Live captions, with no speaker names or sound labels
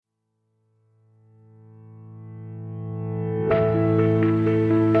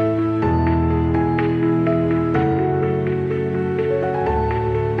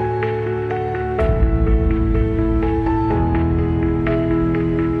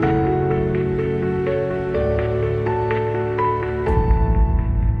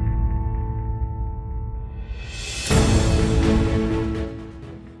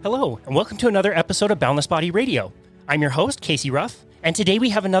welcome to another episode of Boundless Body Radio. I'm your host, Casey Ruff, and today we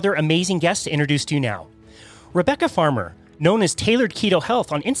have another amazing guest to introduce to you now. Rebecca Farmer, known as Tailored Keto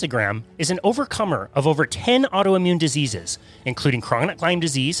Health on Instagram, is an overcomer of over 10 autoimmune diseases, including chronic Lyme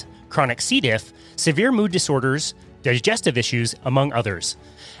disease, chronic C. diff, severe mood disorders, digestive issues, among others.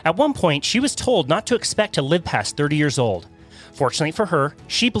 At one point, she was told not to expect to live past 30 years old. Fortunately for her,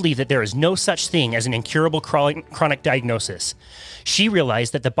 she believed that there is no such thing as an incurable chronic diagnosis. She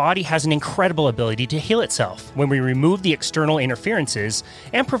realized that the body has an incredible ability to heal itself when we remove the external interferences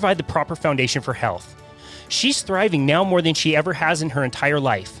and provide the proper foundation for health. She's thriving now more than she ever has in her entire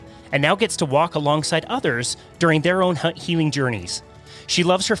life, and now gets to walk alongside others during their own healing journeys. She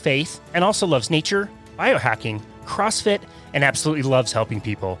loves her faith and also loves nature, biohacking, CrossFit, and absolutely loves helping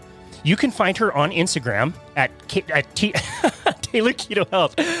people. You can find her on Instagram at Tailored Keto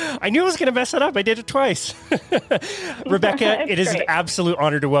Health. I knew I was going to mess it up. I did it twice. Rebecca, it is an absolute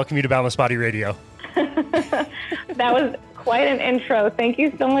honor to welcome you to Boundless Body Radio. That was quite an intro. Thank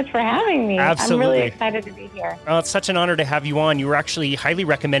you so much for having me. Absolutely. I'm really excited to be here. It's such an honor to have you on. You were actually highly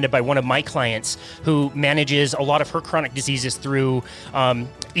recommended by one of my clients who manages a lot of her chronic diseases through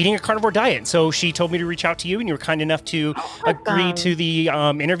eating a carnivore diet. So she told me to reach out to you, and you were kind enough to agree to the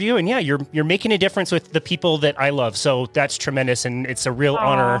interview. And yeah, you're making a difference with the people that I love. So that's tremendous, and it's a real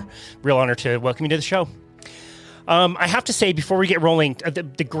honor to welcome you to the show. I have to say, before we get rolling,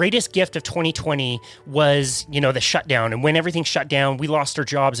 the greatest gift of 2020 was, the shutdown. And when everything shut down, we lost our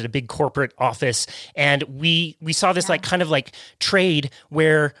jobs at a big corporate office. And we saw this kind of trade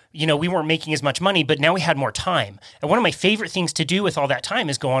where, we weren't making as much money, but now we had more time. And one of my favorite things to do with all that time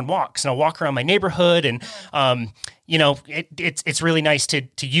is go on walks. And I'll walk around my neighborhood and, it's really nice to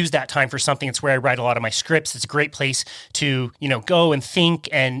use that time for something. It's where I write a lot of my scripts. It's a great place to, go and think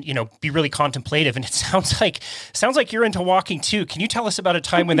and, be really contemplative. And it sounds like you're into walking too. Can you tell us about a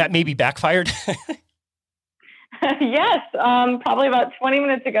time when that maybe backfired? Yes. Probably about 20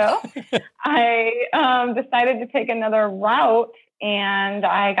 minutes ago, I decided to take another route and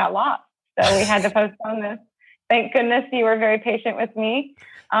I got lost. So we had to postpone this. Thank goodness you were very patient with me.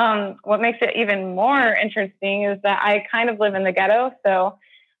 What makes it even more interesting is that I kind of live in the ghetto. So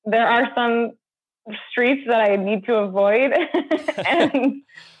there are some streets that I need to avoid. And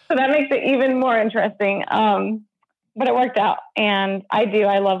so that makes it even more interesting. But it worked out, and I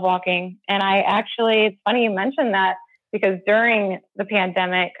love walking. And it's funny you mentioned that, because during the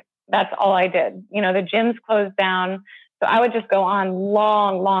pandemic, that's all I did. The gyms closed down. So I would just go on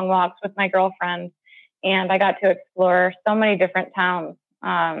long, long walks with my girlfriend, and I got to explore so many different towns.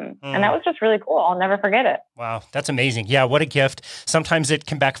 And that was just really cool. I'll never forget it. Wow. That's amazing. Yeah. What a gift. Sometimes it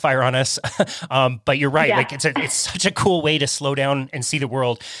can backfire on us. But you're right. Yeah. It's such a cool way to slow down and see the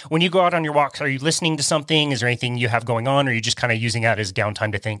world. When you go out on your walks, are you listening to something? Is there anything you have going on? Or are you just kind of using that as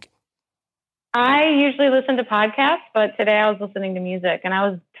downtime to think? I usually listen to podcasts, but today I was listening to music and I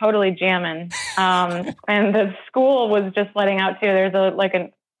was totally jamming. And the school was just letting out too. There's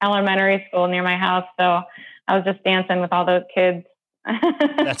an elementary school near my house. So I was just dancing with all those kids.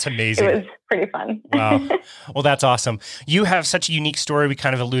 That's amazing. It was pretty fun. Wow. Well, that's awesome. You have such a unique story. We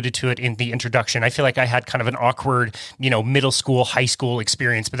kind of alluded to it in the introduction. I feel like I had kind of an awkward, middle school, high school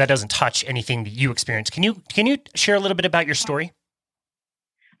experience, but that doesn't touch anything that you experienced. Can you share a little bit about your story?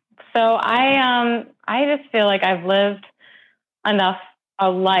 So I just feel like I've lived enough a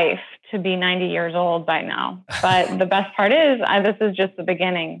life to be 90 years old by now. But the best part is this is just the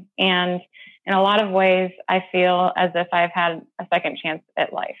beginning. And in a lot of ways, I feel as if I've had a second chance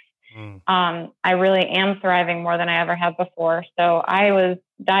at life. I really am thriving more than I ever have before. So I was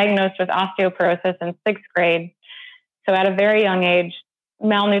diagnosed with osteoporosis in 6th grade. So at a very young age,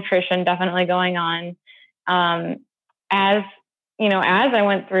 malnutrition definitely going on. As I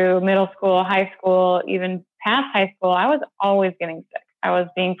went through middle school, high school, even past high school, I was always getting sick. I was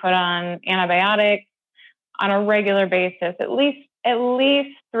being put on antibiotics on a regular basis, at least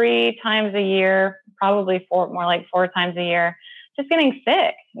 3 times a year, probably more like 4 times a year, just getting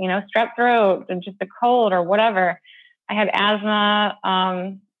sick, strep throat and just a cold or whatever. I had asthma,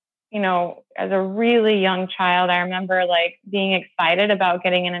 as a really young child. I remember being excited about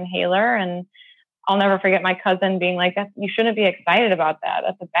getting an inhaler, and I'll never forget my cousin being like, you shouldn't be excited about that.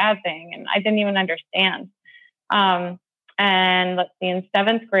 That's a bad thing. And I didn't even understand. And let's see, in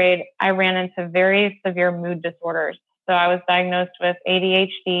 7th grade, I ran into very severe mood disorders. So I was diagnosed with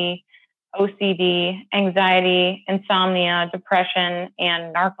ADHD, OCD, anxiety, insomnia, depression,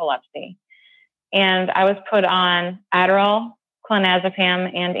 and narcolepsy. And I was put on Adderall,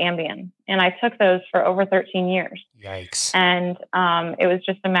 clonazepam, and Ambien. And I took those for over 13 years. Yikes. And it was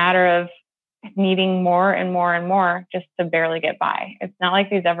just a matter of needing more and more and more just to barely get by. It's not like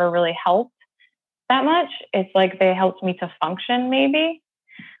these ever really helped that much. It's like they helped me to function maybe.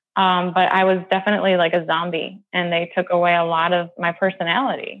 But I was definitely like a zombie, and they took away a lot of my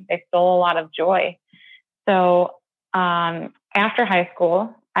personality. They stole a lot of joy. So after high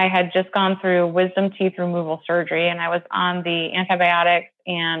school, I had just gone through wisdom teeth removal surgery, and I was on the antibiotics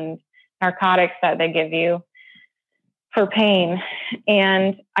and narcotics that they give you for pain.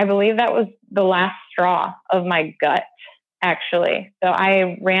 And I believe that was the last straw of my gut, actually. So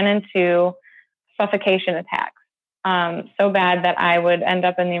I ran into suffocation attacks so bad that I would end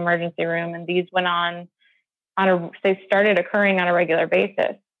up in the emergency room. And these went they started occurring on a regular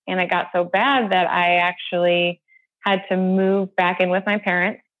basis. And it got so bad that I actually had to move back in with my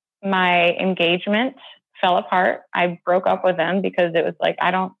parents. My engagement fell apart. I broke up with them because it was like, I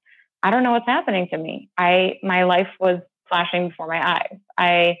don't know what's happening to me. My life was flashing before my eyes.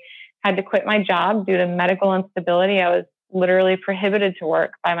 I had to quit my job due to medical instability. I was literally prohibited to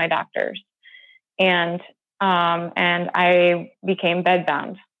work by my doctors. And I became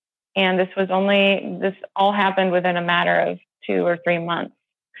bedbound. And this all happened within a matter of 2 or 3 months.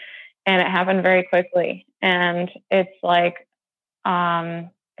 And it happened very quickly. And it's like,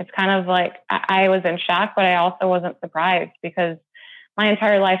 it's kind of like I was in shock, but I also wasn't surprised because my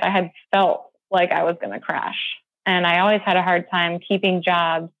entire life I had felt like I was going to crash. And I always had a hard time keeping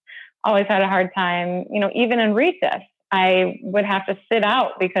jobs, always had a hard time, even in recess, I would have to sit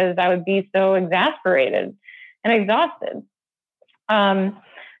out because I would be so exasperated and exhausted.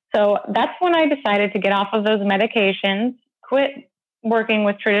 So that's when I decided to get off of those medications, quit working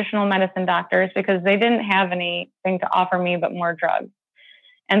with traditional medicine doctors because they didn't have anything to offer me but more drugs.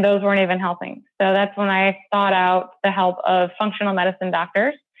 And those weren't even helping. So that's when I sought out the help of functional medicine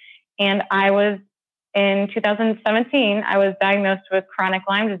doctors. And in 2017, I was diagnosed with chronic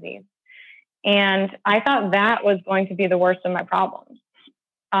Lyme disease. And I thought that was going to be the worst of my problems.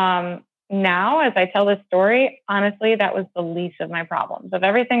 Now, as I tell this story, honestly, that was the least of my problems. Of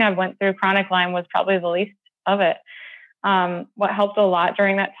everything I've went through, chronic Lyme was probably the least of it. What helped a lot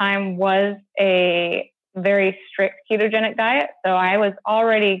during that time was a very strict ketogenic diet. So I was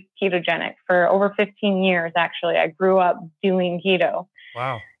already ketogenic for over 15 years, actually. I grew up doing keto.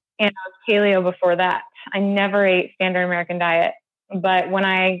 Wow. And I was paleo before that. I never ate standard American diet. But when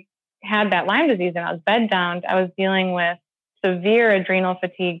I had that Lyme disease and I was bedbound, I was dealing with severe adrenal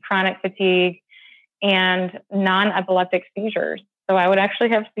fatigue, chronic fatigue, and non-epileptic seizures. So I would actually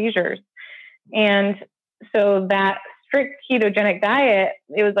have seizures. And so that strict ketogenic diet,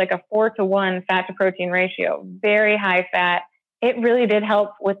 it was like a 4-to-1 fat to protein ratio, very high fat. It really did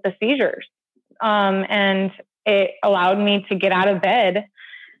help with the seizures. And it allowed me to get out of bed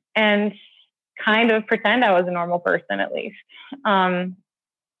and kind of pretend I was a normal person at least.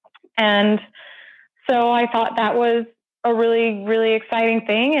 And so I thought that was a really, really exciting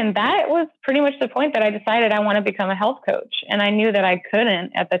thing. And that was pretty much the point that I decided I want to become a health coach. And I knew that I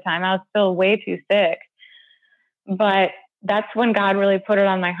couldn't at the time. I was still way too sick. But that's when God really put it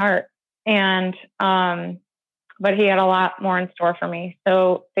on my heart. And, but he had a lot more in store for me.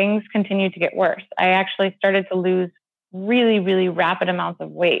 So things continued to get worse. I actually started to lose really, really rapid amounts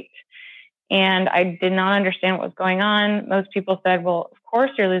of weight. And I did not understand what was going on. Most people said, well, of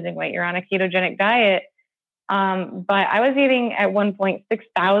course you're losing weight. You're on a ketogenic diet. But I was eating at one point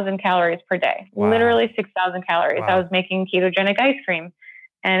 6,000 calories per day, Wow. Literally 6,000 calories. Wow. I was making ketogenic ice cream,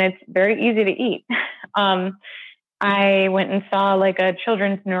 and it's very easy to eat. I went and saw like a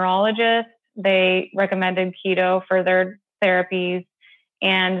children's neurologist. They recommended keto for their therapies,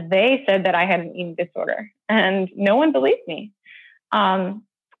 and they said that I had an eating disorder, and no one believed me.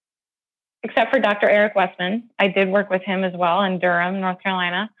 Except for Dr. Eric Westman. I did work with him as well in Durham, North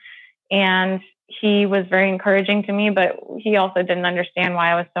Carolina. And he was very encouraging to me, but he also didn't understand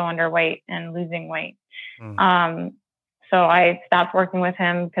why I was so underweight and losing weight. So I stopped working with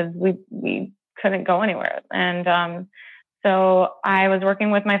him because we couldn't go anywhere. And so I was working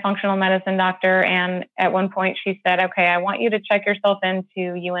with my functional medicine doctor. And at one point she said, okay, I want you to check yourself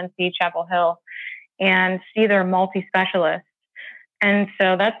into UNC Chapel Hill and see their multi-specialist. And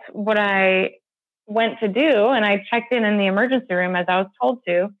so that's what I went to do. And I checked in the emergency room as I was told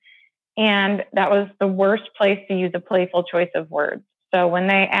to. And that was the worst place to use a playful choice of words. So when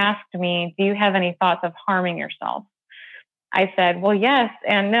they asked me, do you have any thoughts of harming yourself? I said, well, yes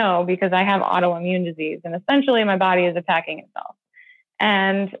and no, because I have autoimmune disease. And essentially my body is attacking itself.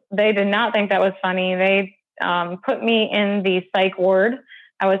 And they did not think that was funny. They put me in the psych ward.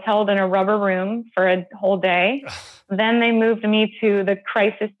 I was held in a rubber room for a whole day. Then they moved me to the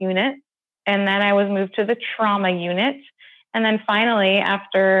crisis unit. And then I was moved to the trauma unit. And then finally,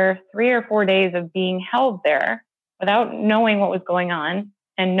 after 3 or 4 days of being held there without knowing what was going on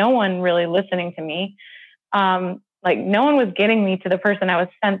and no one really listening to me, like no one was getting me to the person I was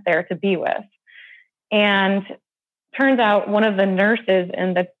sent there to be with. And turns out one of the nurses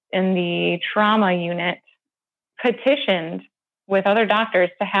in the trauma unit petitioned with other doctors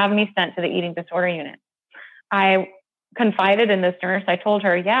to have me sent to the eating disorder unit. I confided in this nurse. I told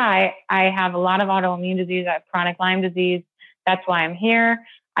her, I have a lot of autoimmune disease. I have chronic Lyme disease. That's why I'm here.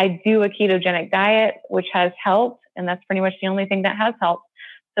 I do a ketogenic diet, which has helped. And that's pretty much the only thing that has helped.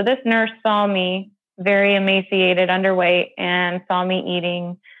 So this nurse saw me very emaciated, underweight, and saw me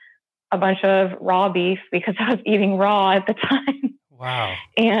eating a bunch of raw beef because I was eating raw at the time. Wow.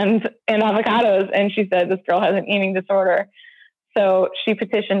 And avocados. And she said, this girl has an eating disorder. So she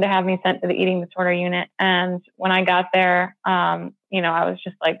petitioned to have me sent to the eating disorder unit. And when I got there, I was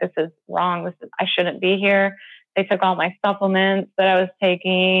just like, this is wrong. I shouldn't be here. They took all my supplements that I was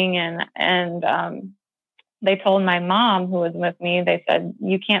taking, and they told my mom, who was with me, they said,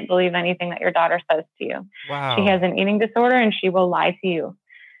 you can't believe anything that your daughter says to you. Wow. She has an eating disorder and she will lie to you.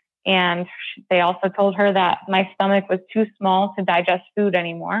 And they also told her that my stomach was too small to digest food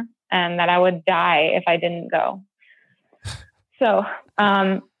anymore and that I would die if I didn't go. So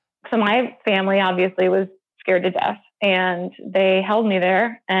my family obviously was scared to death, and they held me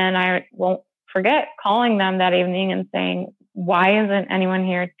there, and I won't forget calling them that evening and saying, why isn't anyone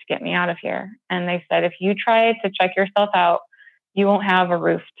here to get me out of here? And they said, if you try to check yourself out, you won't have a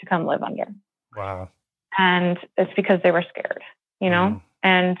roof to come live under. Wow. And it's because they were scared,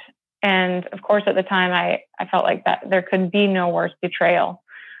 and of course at the time I felt like that there could be no worse betrayal.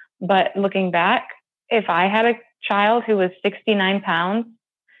 But looking back, if I had a child who was 69 pounds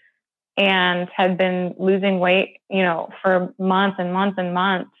and had been losing weight, for months and months and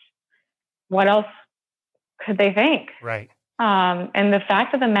months, what else could they think? Right. And the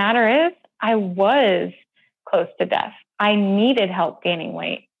fact of the matter is, I was close to death. I needed help gaining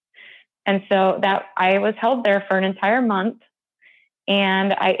weight. And so that I was held there for an entire month,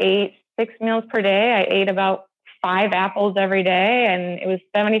 and I ate 6 meals per day. I ate about 5 apples every day, and it was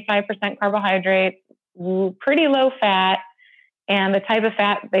 75% carbohydrates, pretty low fat. And the type of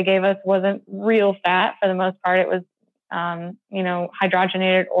fat they gave us wasn't real fat for the most part. It was,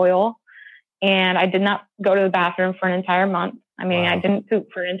 hydrogenated oil. And I did not go to the bathroom for an entire month. I mean, wow. I didn't poop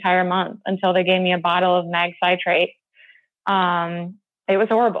for an entire month until they gave me a bottle of mag citrate. It was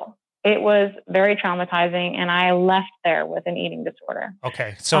horrible. It was very traumatizing, and I left there with an eating disorder.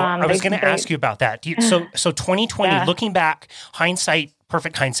 Okay, so I was going to ask you about that. So 2020, yeah. Looking back,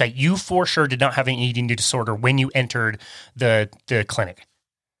 perfect hindsight, you for sure did not have an eating disorder when you entered the clinic.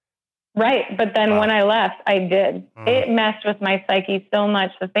 Right, but then when I left, I did. It messed with my psyche so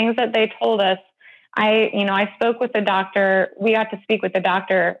much. The things that they told us, I spoke with the doctor. We got to speak with the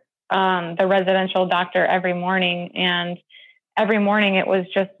doctor, the residential doctor, every morning, and every morning it was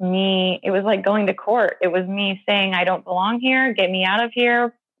just me. It was like going to court. It was me saying, I don't belong here. Get me out of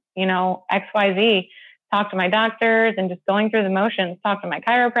here. X, Y, Z. Talk to my doctors and just going through the motions. Talk to my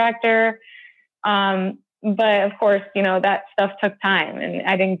chiropractor. But of course, that stuff took time, and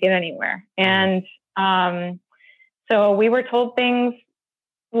I didn't get anywhere. And so we were told things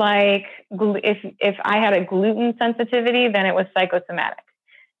like, if I had a gluten sensitivity, then it was psychosomatic.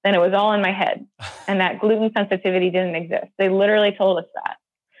 Then it was all in my head, and that gluten sensitivity didn't exist. They literally told us that.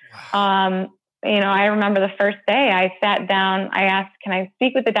 Wow. I remember the first day I sat down, I asked, can I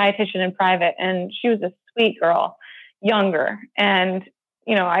speak with the dietitian in private? And she was a sweet girl, younger. And,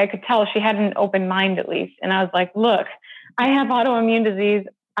 I could tell she had an open mind at least. And I was like, look, I have autoimmune disease.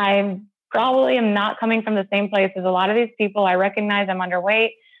 I probably am not coming from the same place as a lot of these people. I recognize I'm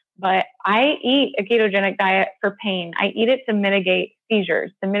underweight, but I eat a ketogenic diet for pain. I eat it to mitigate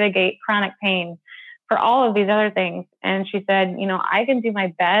seizures, to mitigate chronic pain, for all of these other things. And she said, I can do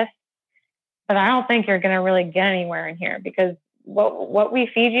my best, but I don't think you're going to really get anywhere in here, because what we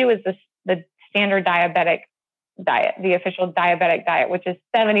feed you is the standard diabetic diet, the official diabetic diet, which is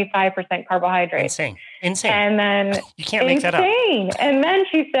 75% carbohydrates. Insane. And then you can't make that up. And then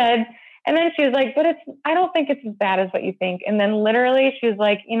she was like, but I don't think it's as bad as what you think. And then literally she was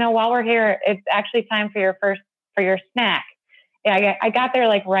like, while we're here, it's actually time for your snack. Yeah, I got there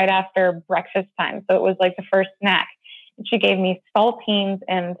like right after breakfast time. So it was like the first snack. And she gave me saltines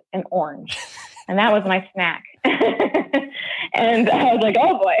and an orange. And that was my snack. And I was like,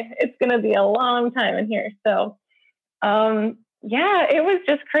 oh boy, it's going to be a long time in here. So, it was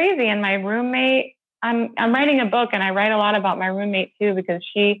just crazy. And my roommate, I'm writing a book, and I write a lot about my roommate too, because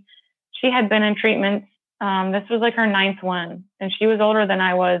she had been in treatment. This was like her 9th one, and she was older than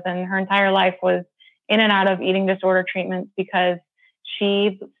I was, and her entire life was in and out of eating disorder treatments because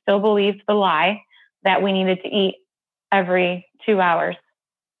she still believed the lie that we needed to eat every 2 hours.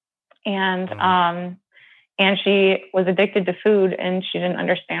 And she was addicted to food, and she didn't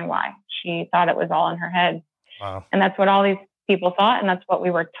understand why. She thought it was all in her head. Wow. And that's what all these people thought, and that's what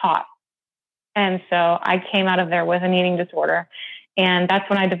we were taught. And so I came out of there with an eating disorder. And that's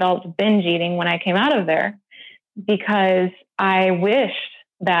when I developed binge eating when I came out of there, because I wished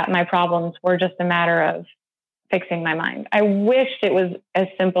that my problems were just a matter of fixing my mind. I wished it was as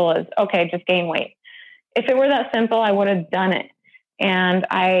simple as, okay, just gain weight. If it were that simple, I would have done it. And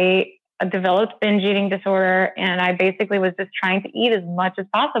I developed binge eating disorder, and I basically was just trying to eat as much as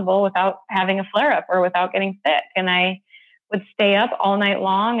possible without having a flare up or without getting sick. And I would stay up all night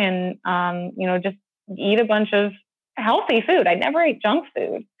long and, just eat a bunch of healthy food. I never ate junk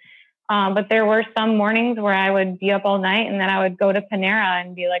food. But there were some mornings where I would be up all night, and then I would go to Panera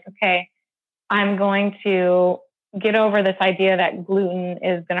and be like, okay, I'm going to get over this idea that gluten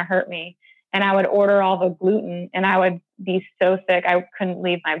is going to hurt me. And I would order all the gluten, and I would be so sick I couldn't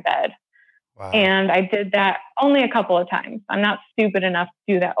leave my bed. Wow. And I did that only a couple of times. I'm not stupid enough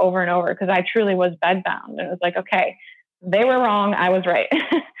to do that over and over, because I truly was bedbound. And it was like, okay, they were wrong, I was right.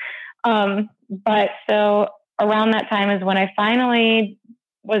 But so around that time is when I finally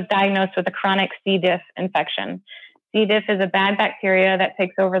was diagnosed with a chronic C. diff infection. C. diff is a bad bacteria that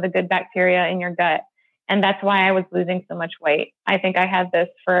takes over the good bacteria in your gut. And that's why I was losing so much weight. I think I had this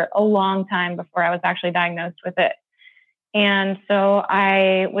for a long time before I was actually diagnosed with it. And so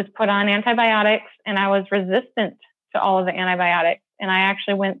I was put on antibiotics, and I was resistant to all of the antibiotics. And I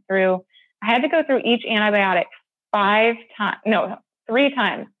actually I had to go through each antibiotic 3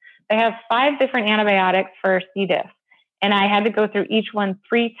 times. They have 5 different antibiotics for C. diff. And I had to go through each one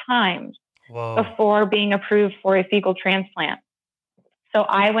 3 times before being approved for a fecal transplant. So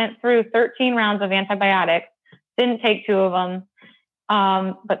I went through 13 rounds of antibiotics, didn't take 2 of them.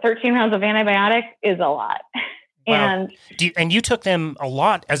 But 13 rounds of antibiotics is a lot. Wow. And you took them a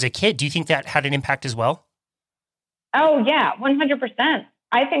lot as a kid. Do you think that had an impact as well? Oh, yeah, 100%.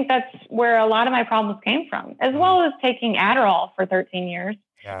 I think that's where a lot of my problems came from, as well as taking Adderall for 13 years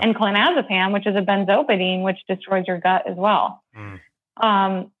and clonazepam, which is a benzopidine, which destroys your gut as well.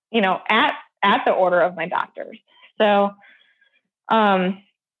 At the order of my doctors. So then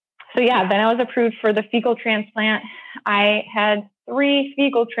I was approved for the fecal transplant. I had 3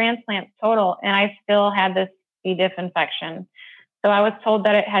 fecal transplants total, and I still had this C. diff infection. So I was told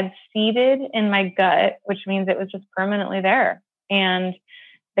that it had seeded in my gut, which means it was just permanently there. And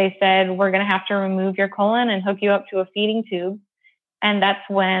they said, we're going to have to remove your colon and hook you up to a feeding tube. And that's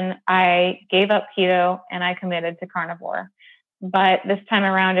when I gave up keto and I committed to carnivore. But this time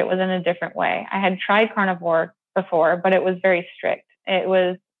around, it was in a different way. I had tried carnivore before, but it was very strict. It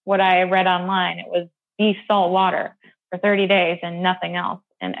was what I read online. It was beef, salt, water for 30 days and nothing else.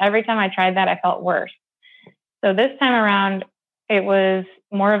 And every time I tried that, I felt worse. So this time around, it was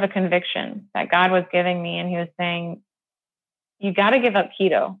more of a conviction that God was giving me. And he was saying, you got to give up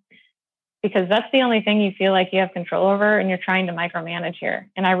keto, because that's the only thing you feel like you have control over, and you're trying to micromanage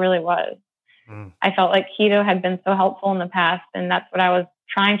here. And I really was. I felt like keto had been so helpful in the past, and that's what I was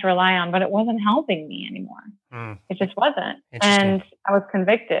trying to rely on, but it wasn't helping me anymore. It just wasn't. And I was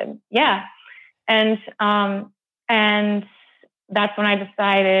convicted. Yeah. And that's when I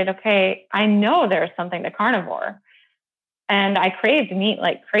decided, okay, I know there's something to carnivore. And I craved meat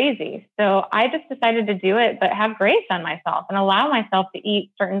like crazy. So I just decided to do it, but have grace on myself and allow myself to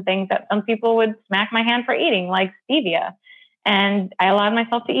eat certain things that some people would smack my hand for eating, like stevia. And I allowed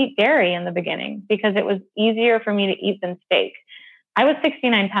myself to eat dairy in the beginning because it was easier for me to eat than steak. I was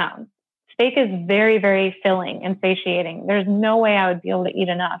 69 pounds. Steak is very, very filling and satiating. There's no way I would be able to eat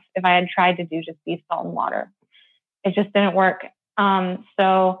enough if I had tried to do just beef, salt, and water. It just didn't work.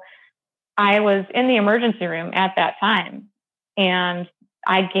 So I was in the emergency room at that time, and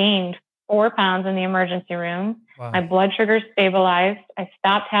I gained 4 pounds in the emergency room. Wow. My blood sugar stabilized. I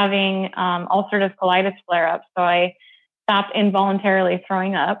stopped having ulcerative colitis flare-ups, so I stopped involuntarily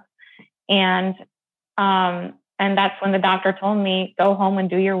throwing up. And that's when the doctor told me, go home and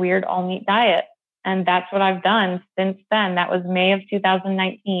do your weird all-meat diet. And that's what I've done since then. That was May of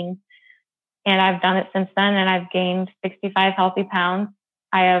 2019. And I've done it since then, and I've gained 65 healthy pounds.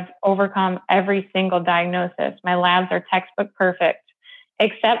 I have overcome every single diagnosis. My labs are textbook perfect,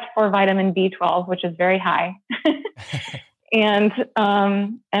 except for vitamin B12, which is very high. And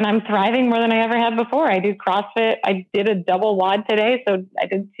I'm thriving more than I ever have before. I do CrossFit. I did a double WOD today. So I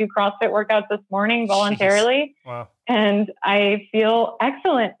did 2 CrossFit workouts this morning voluntarily. Wow. And I feel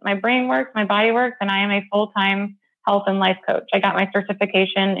excellent. My brain works, my body works, and I am a full-time health and life coach. I got my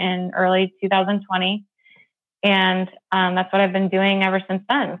certification in early 2020. And that's what I've been doing ever since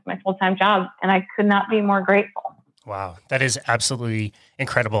then. It's my full-time job. And I could not be more grateful. Wow. That is absolutely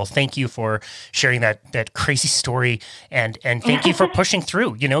incredible. Thank you for sharing that crazy story and thank you for pushing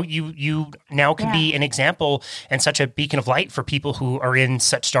through. You now can be an example and such a beacon of light for people who are in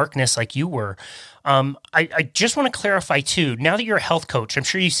such darkness like you were. I just want to clarify too, now that you're a health coach, I'm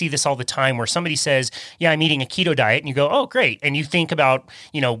sure you see this all the time where somebody says, yeah, I'm eating a keto diet, and you go, oh, great. And you think about,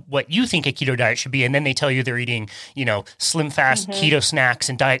 what you think a keto diet should be. And then they tell you they're eating, slim fast keto snacks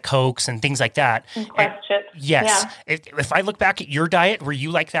and Diet Cokes and things like that. And Quest chips. Yes. Yeah. If I look back at your diet, were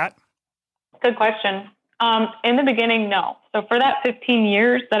you like that? Good question. In the beginning, no. So for that 15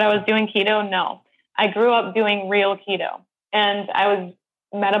 years that I was doing keto, no. I grew up doing real keto, and I was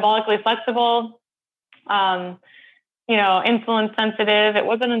metabolically flexible, insulin sensitive. It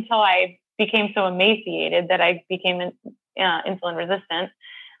wasn't until I became so emaciated that I became insulin resistant.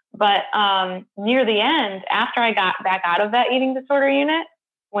 But near the end, after I got back out of that eating disorder unit,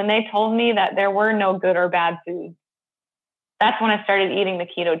 when they told me that there were no good or bad foods, that's when I started eating the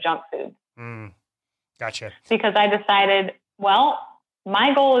keto junk food. Gotcha. Because I decided, well,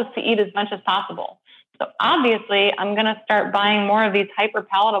 my goal is to eat as much as possible. So obviously, I'm going to start buying more of these hyper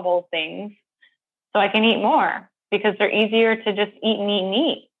palatable things so I can eat more, because they're easier to just eat and eat and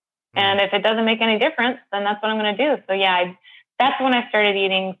eat. And if it doesn't make any difference, then that's what I'm going to do. So yeah, that's when I started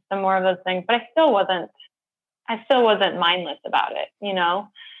eating some more of those things, but I still wasn't mindless about it,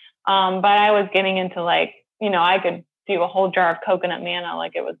 but I was getting into I could do a whole jar of coconut manna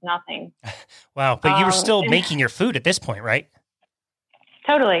like it was nothing. Wow. But you were still making your food at this point, right?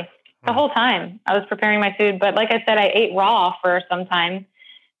 Totally. The whole time I was preparing my food. But like I said, I ate raw for some time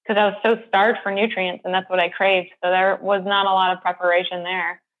because I was so starved for nutrients, and that's what I craved. So there was not a lot of preparation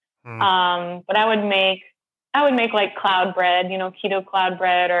there. But I would make like cloud bread, keto cloud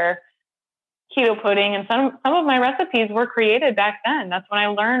bread or keto pudding. And some of my recipes were created back then. That's when I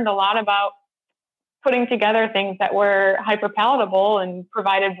learned a lot about putting together things that were hyper palatable and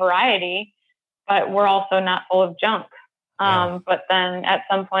provided variety, but were also not full of junk. But then at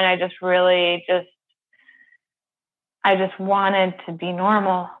some point I just wanted to be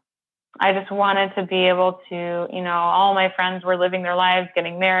normal. I just wanted to be able to, all my friends were living their lives,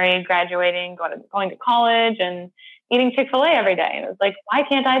 getting married, graduating, going to college, and eating Chick-fil-A every day. And it was like, why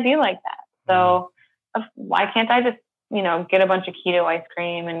can't I be like that? So why can't I just, get a bunch of keto ice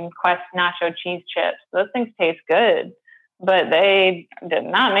cream and Quest nacho cheese chips? Those things taste good, but they did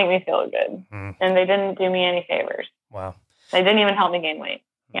not make me feel good. And they didn't do me any favors. Wow. They didn't even help me gain weight.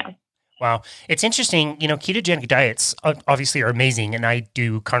 Yeah. Wow. It's interesting, ketogenic diets obviously are amazing, and I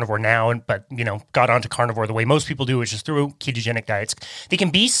do carnivore now, but got onto carnivore the way most people do, which is through ketogenic diets. They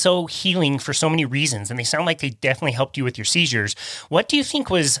can be so healing for so many reasons, and they sound like they definitely helped you with your seizures. What do you think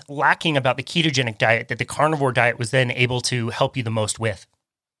was lacking about the ketogenic diet that the carnivore diet was then able to help you the most with?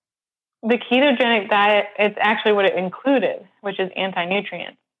 The ketogenic diet, it's actually what it included, which is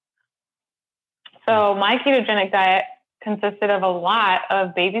anti-nutrients. So my ketogenic diet consisted of a lot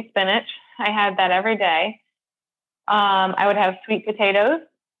of baby spinach. I had that every day. I would have sweet potatoes,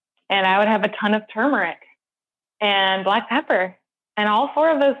 and I would have a ton of turmeric and black pepper. And all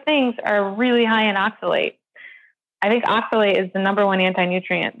four of those things are really high in oxalate. I think oxalate is the number one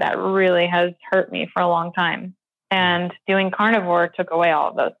anti-nutrient that really has hurt me for a long time. And doing carnivore took away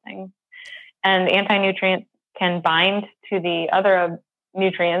all of those things. And anti-nutrients can bind to the other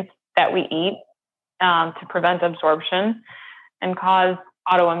nutrients that we eat to prevent absorption and cause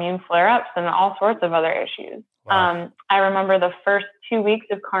autoimmune flare-ups and all sorts of other issues. Wow. I remember the first 2 weeks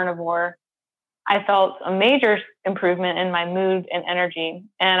of carnivore, I felt a major improvement in my mood and energy.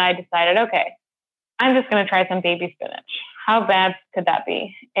 And I decided, okay, I'm just going to try some baby spinach. How bad could that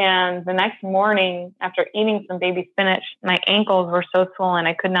be? And the next morning, after eating some baby spinach, my ankles were so swollen,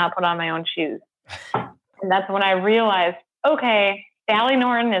 I could not put on my own shoes. And that's when I realized, okay, Sally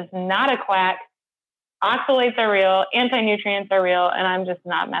Norton is not a quack. Oxalates are real, anti-nutrients are real, and I'm just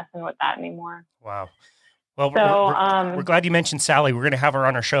not messing with that anymore. Wow. Well, we're glad you mentioned Sally. We're going to have her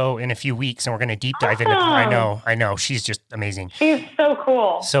on our show in a few weeks, and we're going to deep dive into her. I know. She's just amazing. She's so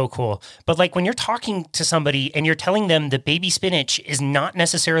cool. So cool. But when you're talking to somebody and you're telling them the baby spinach is not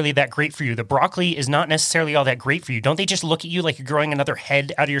necessarily that great for you, the broccoli is not necessarily all that great for you, don't they just look at you like you're growing another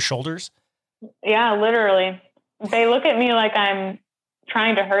head out of your shoulders? Yeah, literally. They look at me like I'm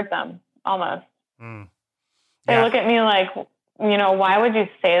trying to hurt them, almost. They look at me like, why would you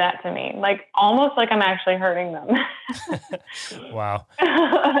say that to me? Almost like I'm actually hurting them. Wow.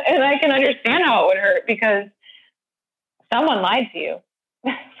 And I can understand how it would hurt because someone lied to you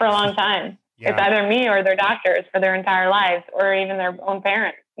for a long time. It's either me or their doctors for their entire lives, or even their own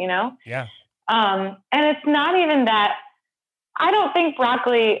parents, Yeah. And it's not even that. I don't think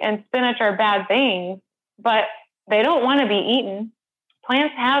broccoli and spinach are bad things, but they don't want to be eaten.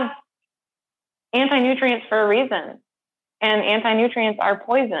 Plants have anti-nutrients for a reason, and anti-nutrients are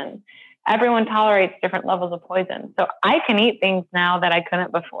poison. Everyone tolerates different levels of poison. So I can eat things now that I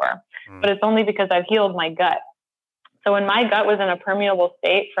couldn't before, but it's only because I've healed my gut. So when my gut was in a permeable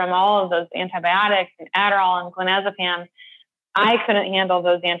state from all of those antibiotics and Adderall and clonazepam, I couldn't handle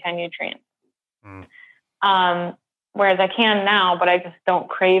those anti-nutrients. Whereas I can now, but I just don't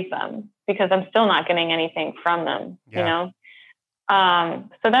crave them because I'm still not getting anything from them,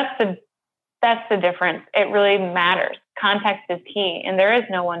 So that's the difference. It really matters. Context is key. And there is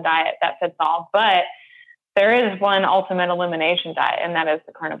no one diet that fits all, but there is one ultimate elimination diet, and that is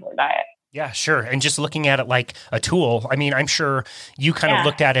the carnivore diet. Yeah, sure. And just looking at it like a tool, I mean, I'm sure you kind of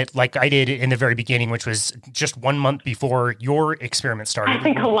looked at it like I did in the very beginning, which was just 1 month before your experiment started. I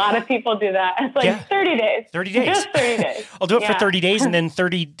think a lot of people do that. It's like 30 days. 30 days. Just 30 days. I'll do it for 30 days, and then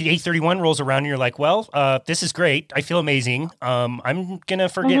day 31 rolls around, and you're like, well, this is great. I feel amazing. I'm going to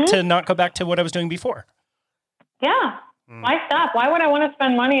forget to not go back to what I was doing before. Yeah. Why stop? Why would I want to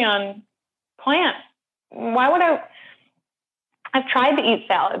spend money on plants? Why would I've tried to eat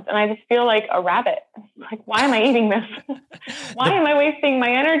salads and I just feel like a rabbit. Like, why am I eating this? Why am I wasting my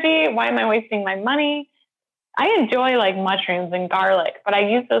energy? Why am I wasting my money? I enjoy like mushrooms and garlic, but I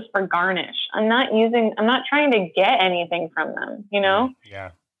use those for garnish. I'm not trying to get anything from them,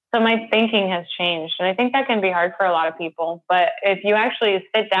 Yeah. So my thinking has changed. And I think that can be hard for a lot of people. But if you actually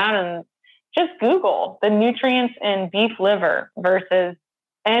sit down and just Google the nutrients in beef liver versus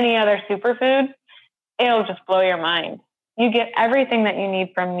any other superfood, it'll just blow your mind. You get everything that you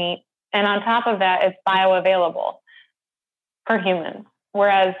need from meat. And on top of that, it's bioavailable for humans.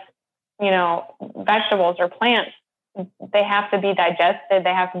 Whereas, vegetables or plants, they have to be digested.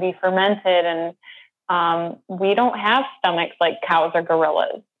 They have to be fermented. And we don't have stomachs like cows or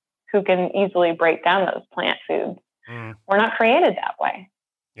gorillas who can easily break down those plant foods. We're not created that way.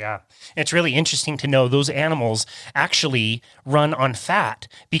 Yeah. It's really interesting to know those animals actually run on fat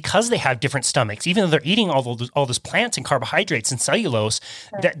because they have different stomachs. Even though they're eating all those plants and carbohydrates and cellulose,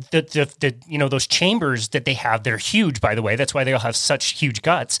 that those chambers that they have, they're huge, by the way. That's why they all have such huge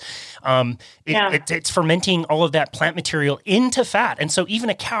guts. It's fermenting all of that plant material into fat. And so even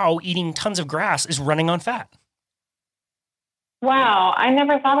a cow eating tons of grass is running on fat. Wow. I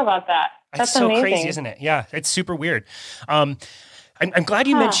never thought about that. That's so amazing. Crazy, isn't it? Yeah. It's super weird. I'm glad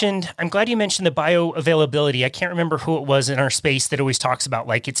you mentioned the bioavailability. I can't remember who it was in our space that always talks about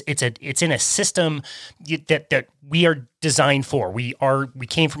like it's in a system that we are designed for. We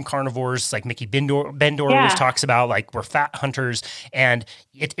came from carnivores, like Mickey Bendor always talks about, like we're fat hunters, and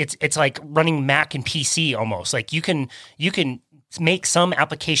it's like running Mac and PC almost. Like you can make some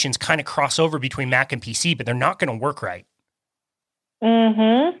applications kind of cross over between Mac and PC, but they're not going to work right.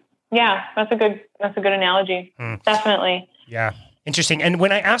 Mm-hmm. Yeah, that's a good analogy. Definitely. Yeah. Interesting. And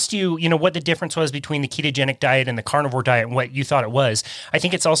when I asked you, what the difference was between the ketogenic diet and the carnivore diet and what you thought it was, I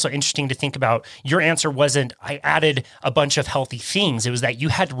think it's also interesting to think about your answer wasn't, I added a bunch of healthy things. It was that you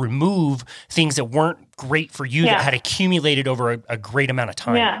had to remove things that weren't great for you that had accumulated over a great amount of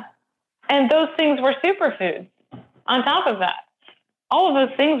time. Yeah. And those things were superfoods on top of that. All of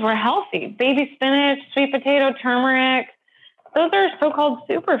those things were healthy. Baby spinach, sweet potato, turmeric. Those are so-called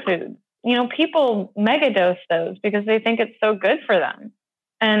superfoods. People megadose those because they think it's so good for them.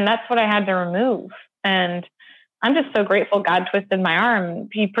 And that's what I had to remove. And I'm just so grateful God twisted my arm.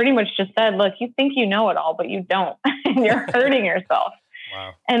 He pretty much just said, look, you think you know it all, but you don't. And you're hurting yourself.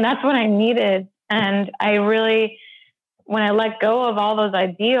 Wow. And that's what I needed. And I really, when I let go of all those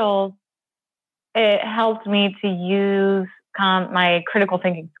ideals, it helped me to use my critical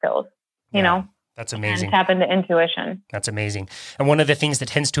thinking skills, you know? That's amazing. And tap into intuition. That's amazing. And one of the things that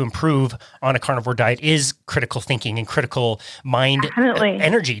tends to improve on a carnivore diet is critical thinking and critical mind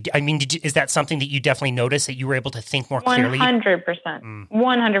energy. I mean, is that something that you definitely noticed, that you were able to think more clearly? 100%.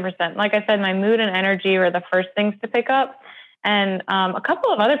 100%. Like I said, my mood and energy were the first things to pick up. And a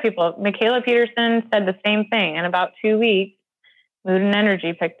couple of other people, Michaela Peterson said the same thing. In about 2 weeks, mood and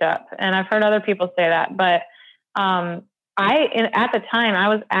energy picked up. And I've heard other people say that. But at the time, I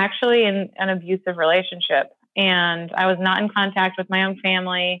was actually in an abusive relationship, and I was not in contact with my own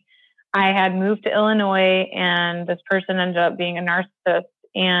family. I had moved to Illinois, and this person ended up being a narcissist,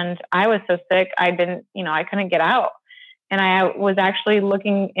 and I was so sick, I couldn't get out. And I was actually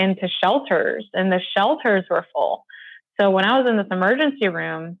looking into shelters, and the shelters were full. So when I was in this emergency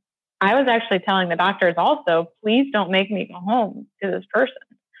room, I was actually telling the doctors also, please don't make me go home to this person.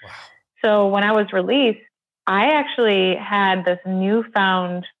 Wow. So when I was released, I actually had this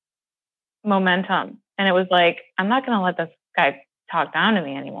newfound momentum. And it was like, I'm not going to let this guy talk down to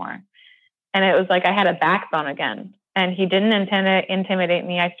me anymore. And it was like I had a backbone again. And he didn't intimidate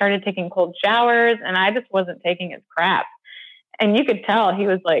me. I started taking cold showers, and I just wasn't taking his crap. And you could tell he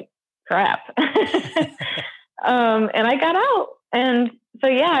was like, crap. And I got out. And so,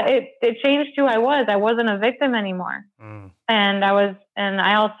 yeah, it changed who I was. I wasn't a victim anymore. And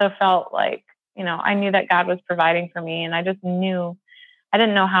I also felt like, I knew that God was providing for me, and I just knew, I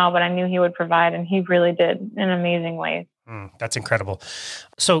didn't know how, but I knew he would provide, and he really did in amazing ways. That's incredible.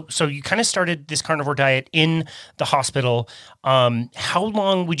 So you kind of started this carnivore diet in the hospital. How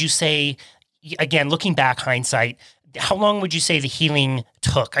long would you say, again, looking back, hindsight, how long would you say the healing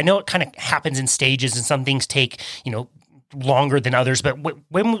took? I know it kind of happens in stages, and some things take, longer than others, but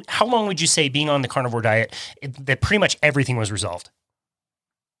how long would you say, being on the carnivore diet, that pretty much everything was resolved?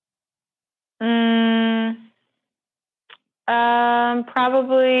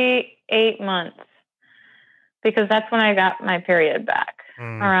 Probably 8 months, because that's when I got my period back,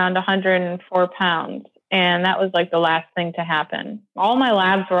 around 104 pounds. And that was like the last thing to happen. All my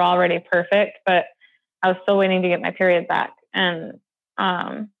labs were already perfect, but I was still waiting to get my period back. And,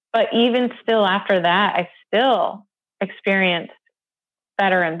 but even still after that, I still experienced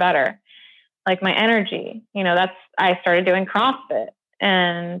better and better. Like my energy, I started doing CrossFit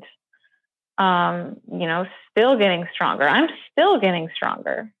and, still getting stronger. I'm still getting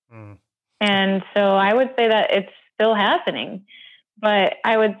stronger. And so I would say that it's still happening, but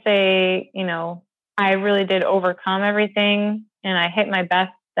I would say, I really did overcome everything, and I hit my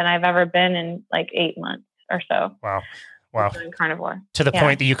best than I've ever been in like 8 months or so. Wow. Doing carnivore. To the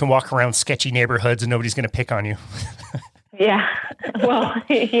point that you can walk around sketchy neighborhoods and nobody's going to pick on you. Yeah. Well,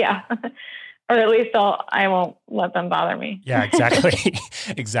 yeah. Or at least I won't let them bother me. Yeah, exactly.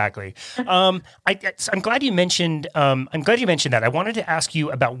 Exactly. I'm glad you mentioned that. I wanted to ask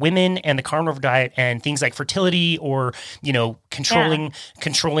you about women and the carnivore diet and things like fertility, or, controlling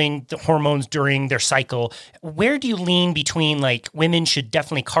the hormones during their cycle. Where do you lean between, like, women should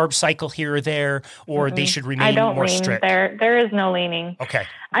definitely carb cycle here or there, or they should remain more strict? There is no leaning. Okay.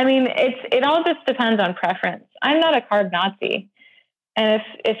 I mean, it all just depends on preference. I'm not a carb Nazi. And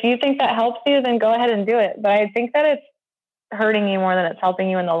if you think that helps you, then go ahead and do it. But I think that it's hurting you more than it's helping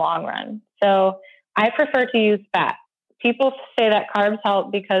you in the long run. So I prefer to use fat. People say that carbs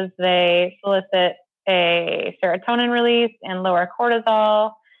help because they solicit a serotonin release and lower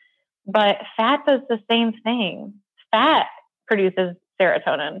cortisol, but fat does the same thing. Fat produces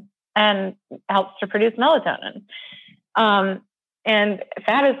serotonin and helps to produce melatonin. And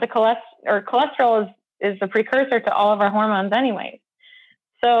fat is cholesterol is the precursor to all of our hormones anyway.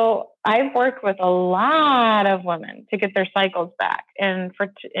 So I've worked with a lot of women to get their cycles back and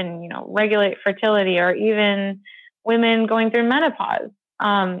regulate fertility, or even women going through menopause.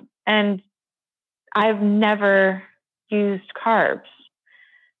 And I've never used carbs.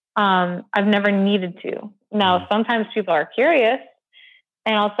 I've never needed to. Now, sometimes people are curious,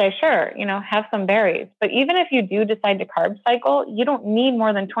 and I'll say, sure, have some berries. But even if you do decide to carb cycle, you don't need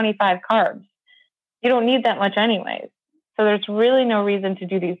more than 25 carbs. You don't need that much anyways. So there's really no reason to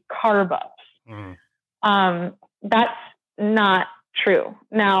do these carb ups. That's not true.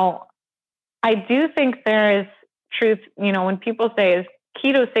 Now, I do think there is truth, when people say, is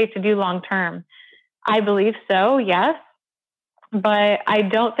keto safe to do long term? I believe so, yes. But I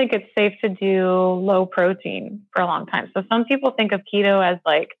don't think it's safe to do low protein for a long time. So some people think of keto as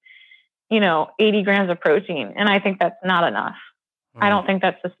 80 grams of protein. And I think that's not enough. I don't think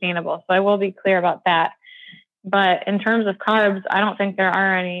that's sustainable. So I will be clear about that. But in terms of carbs, I don't think there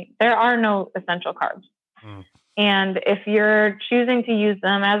are no essential carbs. And if you're choosing to use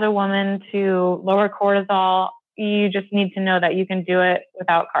them as a woman to lower cortisol, you just need to know that you can do it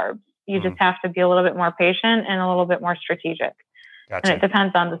without carbs. You just have to be a little bit more patient and a little bit more strategic. Gotcha. And it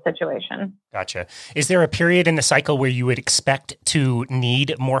depends on the situation. Gotcha. Is there a period in the cycle where you would expect to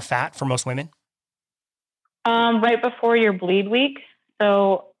need more fat for most women? Right before your bleed week.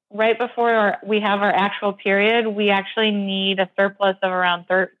 So right before we have our actual period, we actually need a surplus of around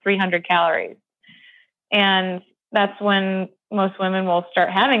 300 calories. And that's when most women will start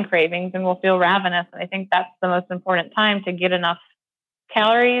having cravings and will feel ravenous. And I think that's the most important time to get enough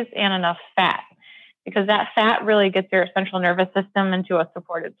calories and enough fat, because that fat really gets your central nervous system into a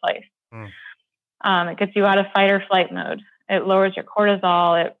supported place. It gets you out of fight or flight mode. It lowers your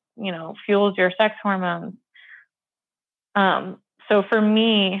cortisol. It, fuels your sex hormones. So for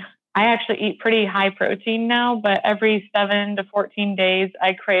me, I actually eat pretty high protein now, but every 7 to 14 days,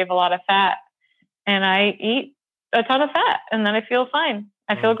 I crave a lot of fat, and I eat a ton of fat, and then I feel fine.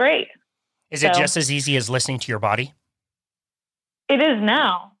 I feel great. Is it just as easy as listening to your body? It is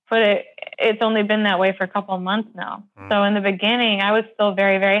now, but it's only been that way for a couple of months now. So in the beginning, I was still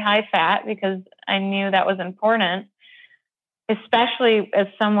very, very high fat because I knew that was important, especially as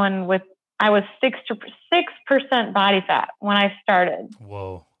someone I was 6% body fat when I started.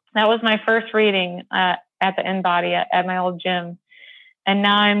 Whoa. That was my first reading at the InBody at my old gym. And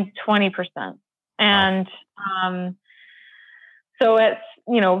now I'm 20%. And so it's,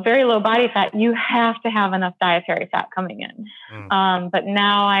 very low body fat. You have to have enough dietary fat coming in. But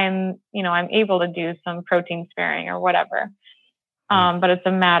now I'm able to do some protein sparing or whatever. But it's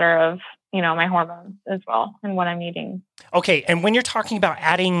a matter of, my hormones as well and what I'm eating. Okay. And when you're talking about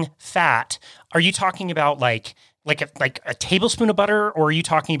adding fat, are you talking about like a tablespoon of butter, or are you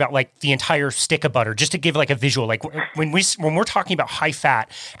talking about like the entire stick of butter? Just to give like a visual, like when we're talking about high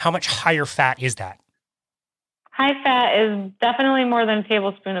fat, how much higher fat is that? High fat is definitely more than a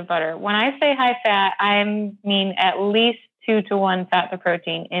tablespoon of butter. When I say high fat, I mean at least 2 to 1 fat to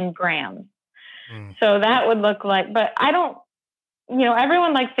protein in grams. So that would look like, but I don't,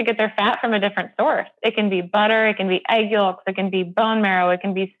 everyone likes to get their fat from a different source. It can be butter, it can be egg yolks, it can be bone marrow, it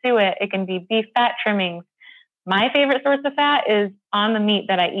can be suet, it can be beef fat trimmings. My favorite source of fat is on the meat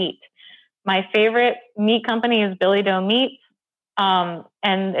that I eat. My favorite meat company is Billy Doe Meats. And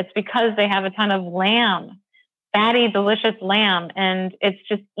it's because they have a ton of lamb, fatty, delicious lamb. And it's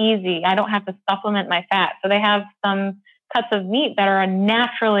just easy. I don't have to supplement my fat. So they have some cuts of meat that are a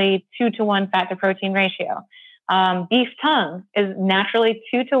naturally 2 to 1 fat to protein ratio. Beef tongue is naturally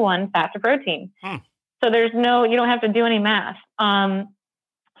 2 to 1 fat to protein. So you don't have to do any math.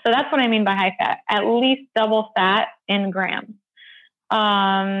 So that's what I mean by high fat, at least double fat in grams.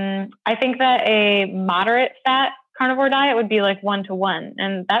 I think that a moderate fat carnivore diet would be like 1 to 1.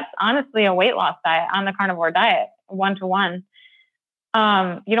 And that's honestly a weight loss diet on the carnivore diet, 1 to 1.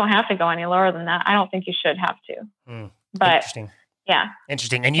 You don't have to go any lower than that. I don't think you should have to. But interesting. Yeah.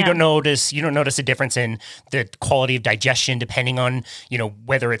 Interesting. And you don't notice a difference in the quality of digestion depending on,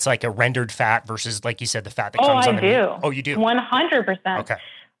 whether it's like a rendered fat versus, like you said, the fat that comes on the meat? Oh, you do? 100%. Okay.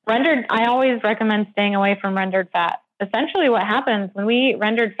 Rendered, I always recommend staying away from rendered fat. Essentially what happens when we eat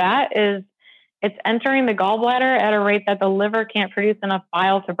rendered fat is it's entering the gallbladder at a rate that the liver can't produce enough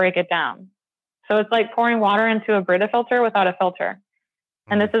bile to break it down. So it's like pouring water into a Brita filter without a filter.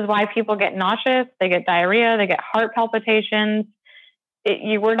 And this is why people get nauseous, they get diarrhea, they get heart palpitations.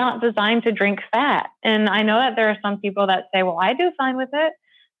 We're not designed to drink fat. And I know that there are some people that say, well, I do fine with it.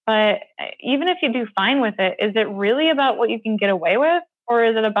 But even if you do fine with it, is it really about what you can get away with? Or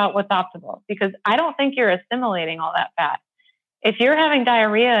is it about what's optimal? Because I don't think you're assimilating all that fat. If you're having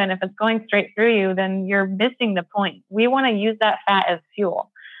diarrhea and if it's going straight through you, then you're missing the point. We want to use that fat as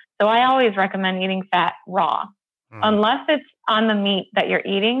fuel. So I always recommend eating fat raw, unless it's on the meat that you're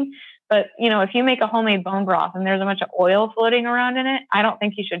eating. But, if you make a homemade bone broth and there's a bunch of oil floating around in it, I don't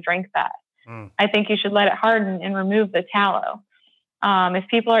think you should drink that. I think you should let it harden and remove the tallow. If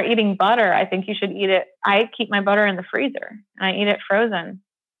people are eating butter, I think you should eat it. I keep my butter in the freezer and I eat it frozen.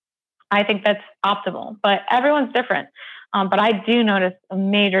 I think that's optimal, but everyone's different. But I do notice a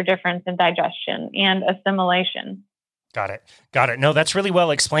major difference in digestion and assimilation. Got it. No, that's really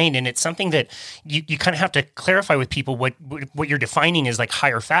well explained. And it's something that you kind of have to clarify with people what you're defining as like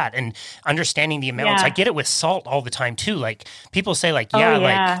higher fat and understanding the amounts. I get it with salt all the time too. Like people say like,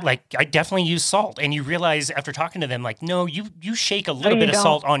 like I definitely use salt. And you realize after talking to them, like, no, you shake a little bit of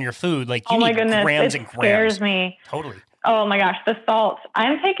salt on your food. Like you need grams and grams. Scares me. Totally. Oh my gosh. The salt.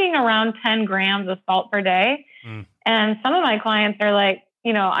 I'm taking around 10 grams of salt per day. And some of my clients are like,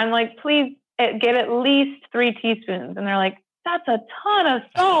 I'm like, please, get at least 3 teaspoons. And they're like, that's a ton of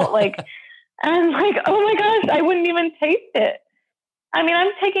salt. And I'm like, oh my gosh, I wouldn't even taste it. I mean,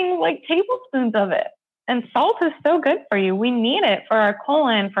 I'm taking like tablespoons of it. And salt is so good for you. We need it for our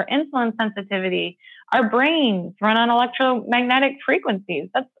colon, for insulin sensitivity. Our brains run on electromagnetic frequencies.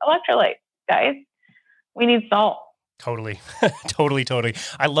 That's electrolytes, guys. We need salt. Totally. Totally.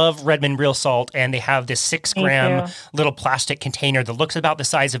 I love Redmond Real Salt, and they have this 6-gram little plastic container that looks about the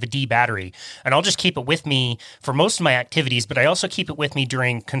size of a D battery. And I'll just keep it with me for most of my activities, but I also keep it with me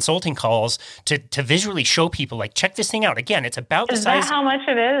during consulting calls to visually show people, like, check this thing out. Again, it's about the size. Is that how much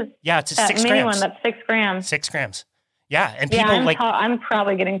it is? Yeah, it's that 6 mini grams. One, that's 6 grams. 6 grams. Yeah, and people I'm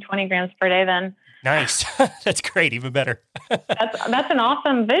probably getting 20 grams per day then. Nice. That's great. Even better. That's an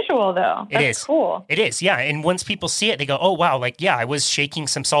awesome visual, though. That's cool. It is. Yeah. And once people see it, they go, oh, wow. Like, yeah, I was shaking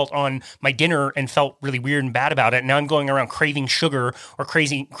some salt on my dinner and felt really weird and bad about it. Now I'm going around craving sugar or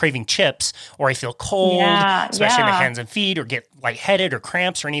craving chips, or I feel cold, especially in the hands and feet, or get lightheaded or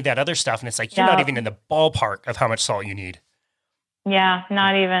cramps or any of that other stuff. And it's like, you're not even in the ballpark of how much salt you need. Yeah,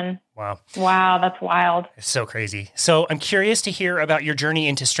 not even. Wow. Wow, that's wild. It's so crazy. So I'm curious to hear about your journey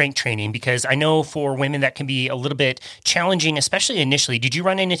into strength training, because I know for women that can be a little bit challenging, especially initially. Did you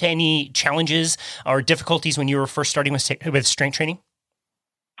run into any challenges or difficulties when you were first starting with strength training?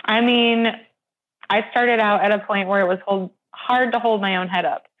 I mean, I started out at a point where it was hard to hold my own head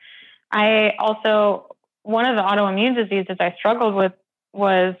up. One of the autoimmune diseases I struggled with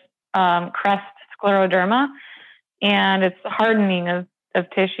was crest scleroderma, and it's the hardening of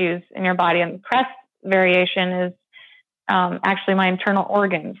tissues in your body. And crest variation is actually my internal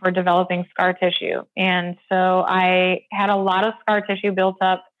organs were developing scar tissue. And so I had a lot of scar tissue built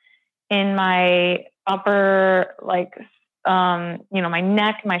up in my upper, my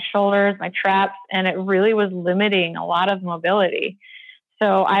neck, my shoulders, my traps, and it really was limiting a lot of mobility.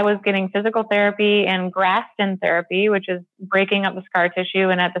 So I was getting physical therapy and Graston therapy, which is breaking up the scar tissue.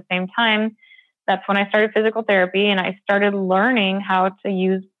 And at the same time, that's when I started physical therapy, and I started learning how to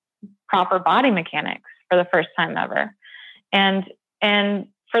use proper body mechanics for the first time ever. And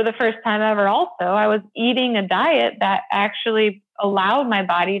for the first time ever also, I was eating a diet that actually allowed my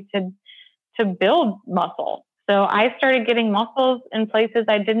body to build muscle. So I started getting muscles in places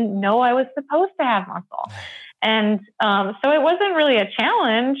I didn't know I was supposed to have muscle. And so it wasn't really a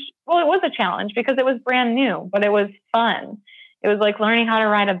challenge. Well, it was a challenge because it was brand new, but it was fun. It was like learning how to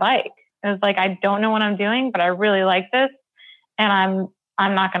ride a bike. It was like, I don't know what I'm doing, but I really like this, and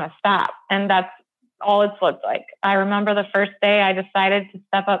I'm not going to stop. And that's all it's looked like. I remember the first day I decided to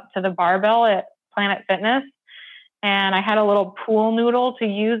step up to the barbell at Planet Fitness, and I had a little pool noodle to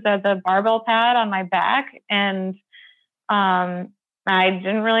use as a barbell pad on my back. And I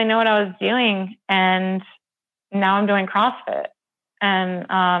didn't really know what I was doing. And now I'm doing CrossFit. And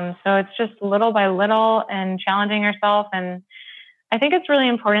so it's just little by little and challenging yourself. And I think it's really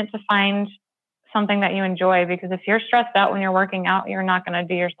important to find something that you enjoy, because if you're stressed out when you're working out, you're not going to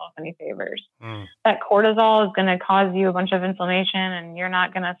do yourself any favors. That cortisol is going to cause you a bunch of inflammation, and you're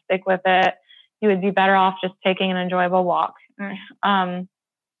not going to stick with it. You would be better off just taking an enjoyable walk. And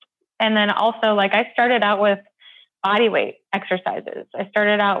then also, I started out with body weight exercises. I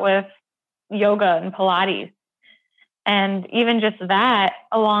started out with yoga and Pilates. And even just that,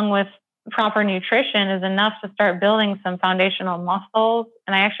 along with proper nutrition, is enough to start building some foundational muscles.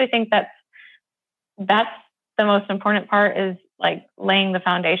 And I actually think that's the most important part, is laying the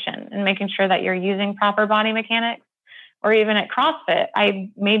foundation and making sure that you're using proper body mechanics. Or even at CrossFit,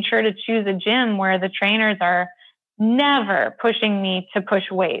 I made sure to choose a gym where the trainers are never pushing me to push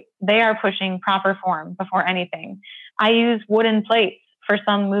weight. They are pushing proper form before anything. I use wooden plates for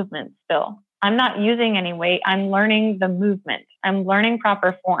some movements still. I'm not using any weight. I'm learning the movement. I'm learning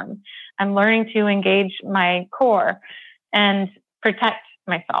proper form. I'm learning to engage my core and protect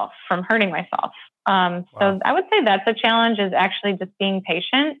myself from hurting myself. So I would say that's a challenge, is actually just being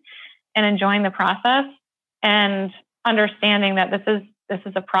patient and enjoying the process, and understanding that this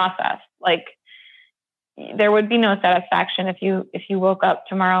is a process. There would be no satisfaction if you woke up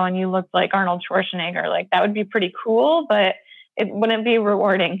tomorrow and you looked like Arnold Schwarzenegger. That would be pretty cool, but it wouldn't be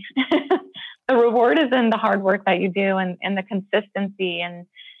rewarding. The reward is in the hard work that you do, and the consistency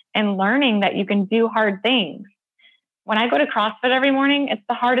and learning that you can do hard things. When I go to CrossFit every morning, it's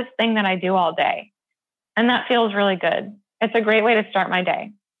the hardest thing that I do all day. And that feels really good. It's a great way to start my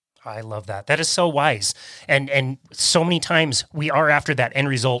day. I love that. That is so wise. And so many times we are after that end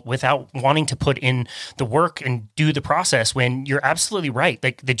result without wanting to put in the work and do the process, when you're absolutely right.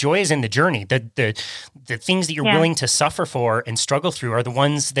 The joy is in the journey. The things that you're willing to suffer for and struggle through are the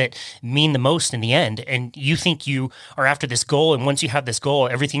ones that mean the most in the end. And you think you are after this goal, and once you have this goal,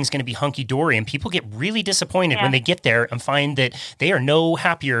 everything's going to be hunky-dory, and people get really disappointed when they get there and find that they are no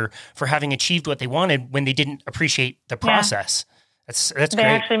happier for having achieved what they wanted when they didn't appreciate the process. That's they great.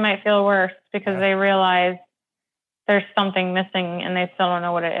 Actually might feel worse because they realize there's something missing and they still don't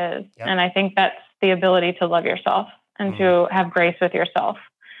know what it is. Yep. And I think that's the ability to love yourself and to have grace with yourself.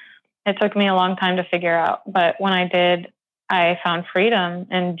 It took me a long time to figure out, but when I did, I found freedom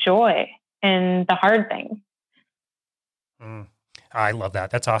and joy in the hard things. I love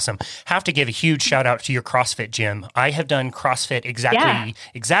that. That's awesome. Have to give a huge shout out to your CrossFit gym. I have done CrossFit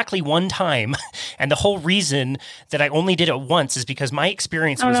exactly one time. And the whole reason that I only did it once is because my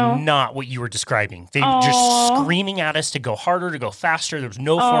experience was not what you were describing. They were just screaming at us to go harder, to go faster. There was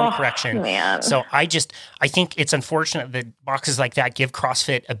no form correction. Man. So I think it's unfortunate that boxes like that give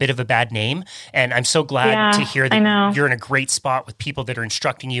CrossFit a bit of a bad name. And I'm so glad to hear that you're in a great spot with people that are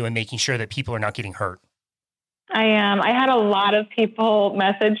instructing you and making sure that people are not getting hurt. I am. I had a lot of people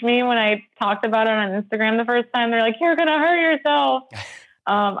message me when I talked about it on Instagram the first time. They're like, "You're going to hurt yourself."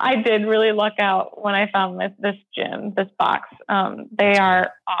 I did really luck out when I found this gym, this box. They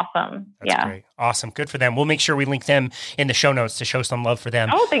are awesome. That's great. Awesome. Good for them. We'll make sure we link them in the show notes to show some love for them.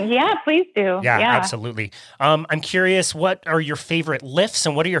 Oh, yeah, please do. Yeah, absolutely. I'm curious, what are your favorite lifts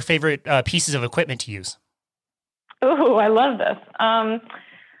and what are your favorite pieces of equipment to use? Ooh, I love this.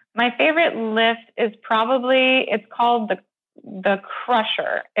 My favorite lift is it's called the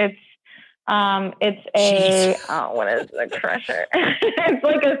Crusher. It's what is the Crusher? It's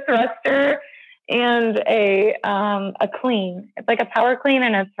like a thruster and a clean. It's like a power clean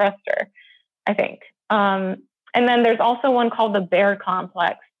and a thruster, I think. And then there's also one called the Bear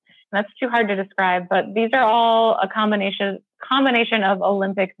Complex. And that's too hard to describe, but these are all a combination of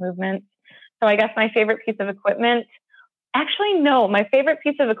Olympic movements. So I guess my favorite piece of equipment, actually, no, my favorite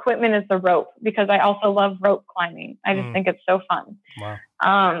piece of equipment is the rope, because I also love rope climbing. I just think it's so fun.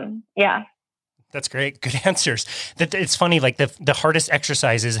 Wow. Yeah. That's great. Good answers. It's funny, like the hardest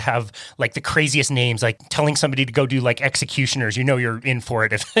exercises have like the craziest names, like telling somebody to go do like executioners. You know you're in for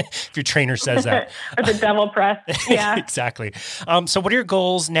it if your trainer says that. Or the devil press. Yeah. Exactly. So what are your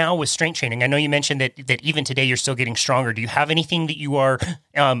goals now with strength training? I know you mentioned that even today you're still getting stronger. Do you have anything that you are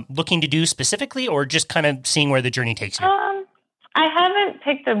looking to do specifically, or just kind of seeing where the journey takes you? I haven't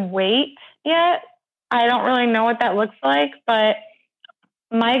picked a weight yet. I don't really know what that looks like, but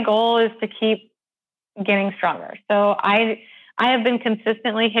my goal is to keep getting stronger. So I have been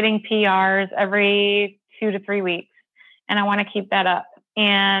consistently hitting PRs every 2 to 3 weeks, and I want to keep that up.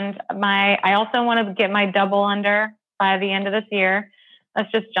 And I also want to get my double under by the end of this year. That's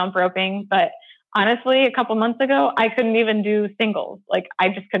just jump roping. But honestly, a couple months ago, I couldn't even do singles. Like, I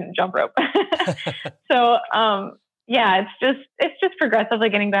just couldn't jump rope. So, yeah, it's just progressively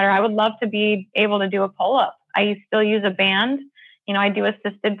getting better. I would love to be able to do a pull-up. I still use a band. I do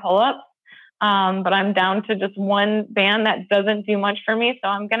assisted pull-ups. But I'm down to just one band that doesn't do much for me. So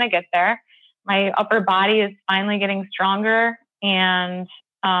I'm going to get there. My upper body is finally getting stronger. And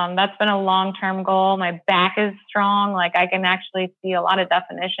that's been a long-term goal. My back is strong. Like, I can actually see a lot of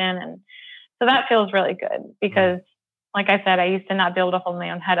definition. And so that feels really good because, like I said, I used to not be able to hold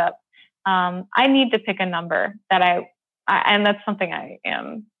my own head up. I need to pick a number that and that's something I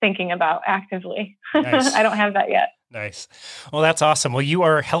am thinking about actively. Nice. I don't have that yet. Nice. Well, that's awesome. Well, you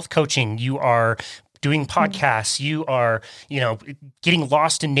are health coaching. You are doing podcasts. You are, getting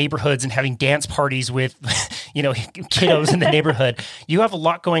lost in neighborhoods and having dance parties with, kiddos in the neighborhood. You have a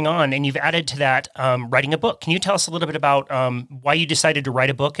lot going on, and you've added to that writing a book. Can you tell us a little bit about why you decided to write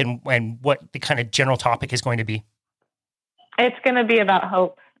a book and what the kind of general topic is going to be? It's going to be about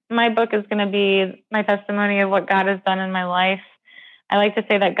hope. My book is going to be my testimony of what God has done in my life. I like to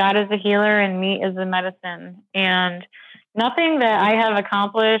say that God is a healer and meat is a medicine. And nothing that I have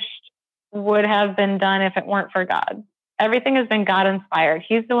accomplished would have been done if it weren't for God. Everything has been God inspired.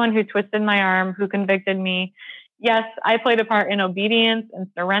 He's the one who twisted my arm, who convicted me. Yes, I played a part in obedience and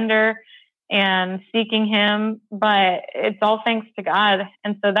surrender and seeking Him, but it's all thanks to God.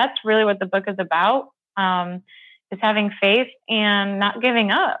 And so that's really what the book is about. Is having faith and not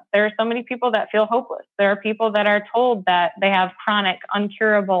giving up. There are so many people that feel hopeless. There are people that are told that they have chronic,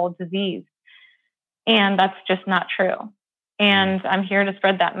 uncurable disease. And that's just not true. And I'm here to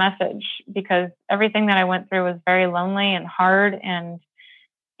spread that message because everything that I went through was very lonely and hard. And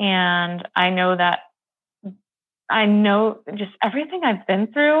I know just everything I've been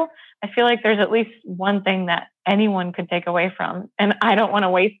through, I feel like there's at least one thing that anyone could take away from, and I don't want to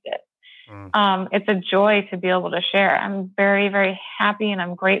waste it. It's a joy to be able to share. I'm very, very happy and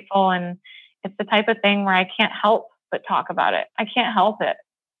I'm grateful. And it's the type of thing where I can't help but talk about it. I can't help it.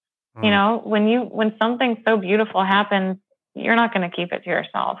 When something so beautiful happens, you're not going to keep it to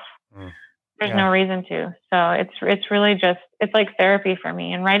yourself. There's no reason to. So it's really just, it's like therapy for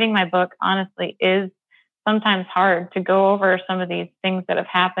me. And writing my book, honestly, is sometimes hard to go over some of these things that have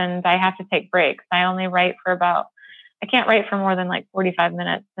happened. I have to take breaks. I can't write for more than like 45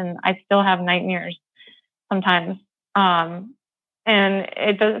 minutes, and I still have nightmares sometimes. And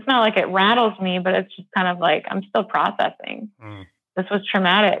it's not like it rattles me, but it's just kind of like I'm still processing. This was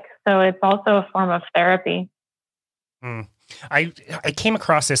traumatic. So it's also a form of therapy. I came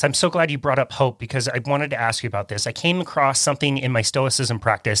across this. I'm so glad you brought up hope because I wanted to ask you about this. I came across something in my Stoicism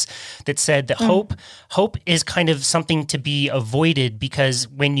practice that said that hope is kind of something to be avoided because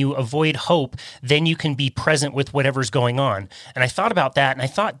when you avoid hope, then you can be present with whatever's going on. And I thought about that, and I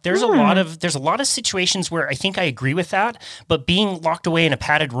thought there's a lot of situations where I think I agree with that, but being locked away in a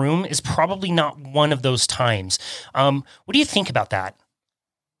padded room is probably not one of those times. What do you think about that?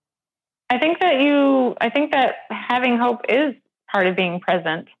 I think that having hope is part of being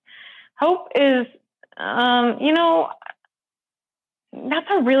present. Hope is, That's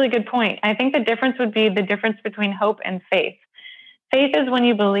a really good point. I think the difference would be the difference between hope and faith. Faith is when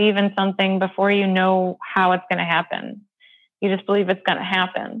you believe in something before you know how it's going to happen. You just believe it's going to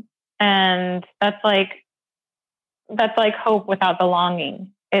happen. And that's like hope without the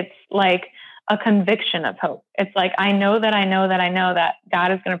longing. It's like a conviction of hope. It's like, I know that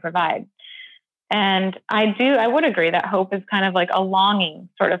God is going to provide. And I would agree that hope is kind of like a longing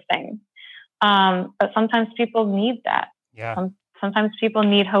sort of thing. But sometimes people need that. Yeah. Sometimes people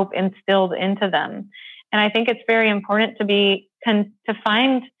need hope instilled into them. And I think it's very important to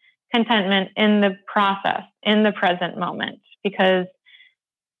find contentment in the process, in the present moment, because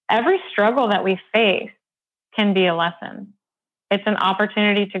every struggle that we face can be a lesson. It's an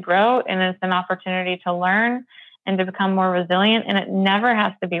opportunity to grow, and it's an opportunity to learn and to become more resilient, and it never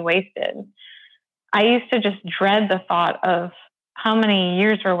has to be wasted. I used to just dread the thought of how many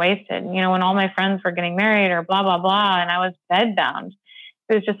years were wasted. You know, when all my friends were getting married or blah, blah, blah, and I was bedbound,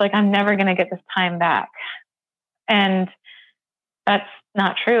 it was just like, I'm never going to get this time back. And that's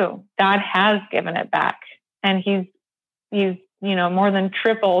not true. God has given it back. And he's more than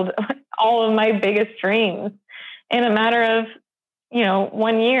tripled all of my biggest dreams in a matter of,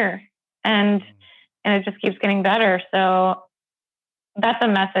 1 year. And it just keeps getting better. So that's a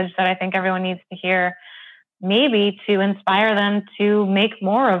message that I think everyone needs to hear, maybe to inspire them to make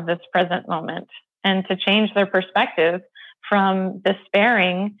more of this present moment and to change their perspective from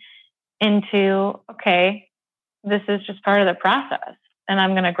despairing into, okay, this is just part of the process and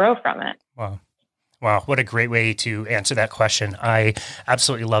I'm going to grow from it. Wow. What a great way to answer that question. I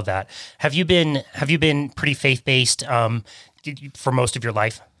absolutely love that. Have you been pretty faith-based for most of your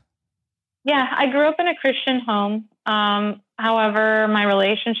life? Yeah, I grew up in a Christian home. However, my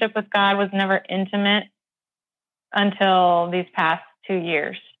relationship with God was never intimate until these past 2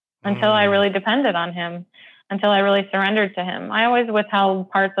 years, until I really depended on him, until I really surrendered to him. I always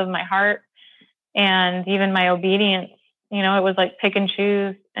withheld parts of my heart and even my obedience. It was like pick and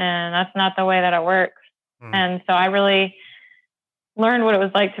choose, and that's not the way that it works. And so I really learned what it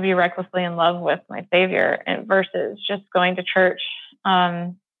was like to be recklessly in love with my Savior versus just going to church.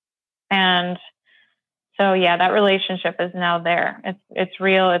 And so, yeah, that relationship is now there. It's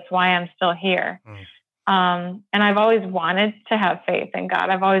real. It's why I'm still here. And I've always wanted to have faith in God.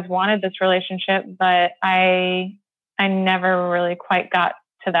 I've always wanted this relationship, but I never really quite got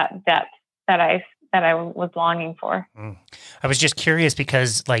to that depth that I was longing for. I was just curious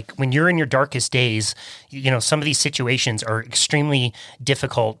because, like, when you're in your darkest days, some of these situations are extremely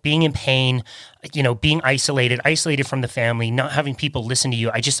difficult. Being in pain, being isolated from the family, not having people listen to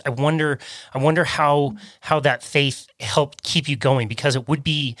you. I wonder how that faith helped keep you going, because it would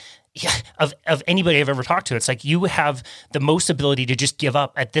be, of anybody I've ever talked to, it's like you have the most ability to just give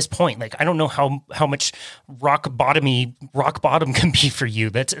up at this point. Like, I don't know how much rock bottom can be for you.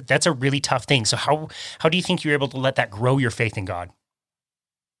 That's a really tough thing. So how do you think you're able to let that grow your faith in God?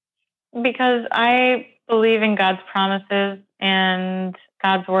 Because I believe in God's promises and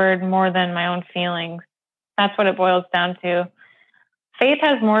God's word more than my own feelings. That's what it boils down to. Faith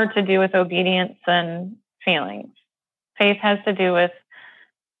has more to do with obedience than feelings. Faith has to do with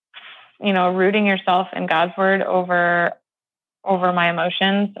rooting yourself in God's word over my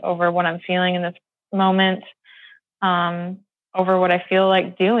emotions, over what I'm feeling in this moment, over what I feel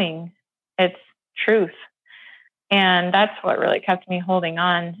like doing. It's truth. And that's what really kept me holding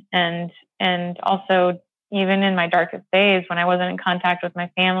on. And also, even in my darkest days, when I wasn't in contact with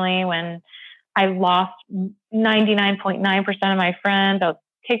my family, when I lost 99.9% of my friends, I was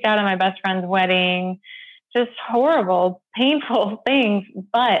kicked out of my best friend's wedding, just horrible, painful things.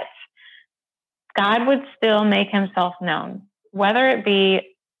 But God would still make himself known, whether it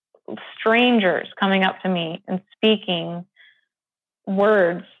be strangers coming up to me and speaking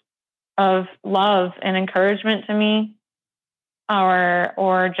words of love and encouragement to me,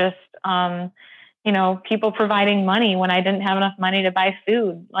 or just, people providing money when I didn't have enough money to buy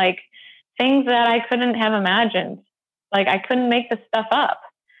food, like things that I couldn't have imagined. Like, I couldn't make this stuff up.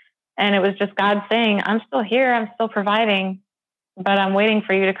 And it was just God saying, I'm still here, I'm still providing, but I'm waiting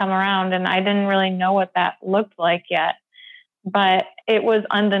for you to come around. And I didn't really know what that looked like yet, but it was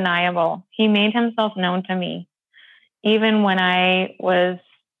undeniable. He made himself known to me, even when I was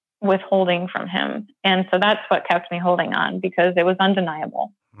withholding from him. And so that's what kept me holding on, because it was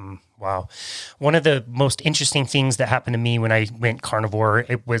undeniable. Wow. One of the most interesting things that happened to me when I went carnivore,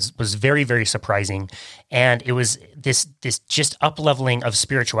 it was very, very surprising. And it was this just up-leveling of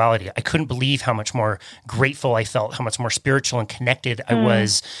spirituality. I couldn't believe how much more grateful I felt, how much more spiritual and connected I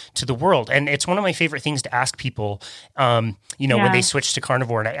was to the world. And it's one of my favorite things to ask people, when they switch to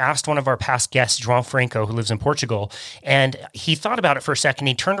carnivore. And I asked one of our past guests, João Franco, who lives in Portugal, and he thought about it for a second.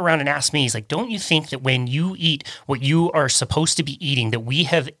 He turned around and asked me, he's like, don't you think that when you eat what you are supposed to be eating, that we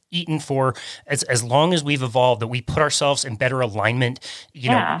have eaten for as long as we've evolved, that we put ourselves in better alignment,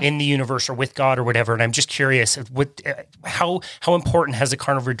 in the universe or with God or whatever. And I'm just curious, how important has the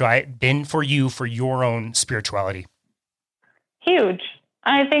carnivore diet been for you, for your own spirituality? Huge.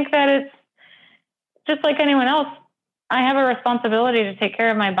 I think that it's just like anyone else. I have a responsibility to take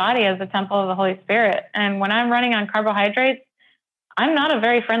care of my body as a temple of the Holy Spirit. And when I'm running on carbohydrates, I'm not a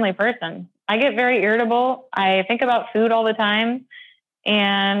very friendly person. I get very irritable. I think about food all the time.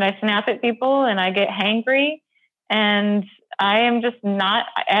 And I snap at people and I get hangry and I am just not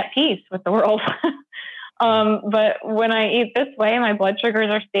at peace with the world. But when I eat this way, my blood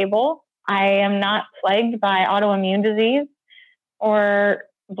sugars are stable. I am not plagued by autoimmune disease or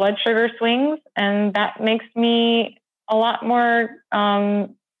blood sugar swings. And that makes me a lot more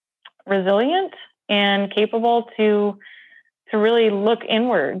resilient and capable to really look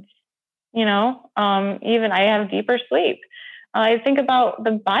inwards. Even I have deeper sleep. I think about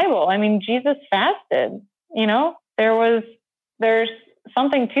the Bible. I mean, Jesus fasted, there's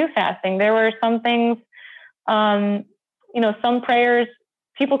something to fasting. There were some things, some prayers,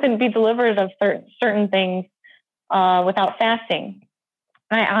 people can be delivered of certain things without fasting.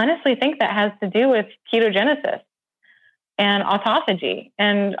 And I honestly think that has to do with ketogenesis and autophagy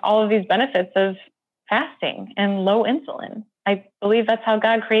and all of these benefits of fasting and low insulin. I believe that's how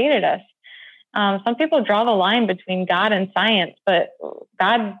God created us. Some people draw the line between God and science, but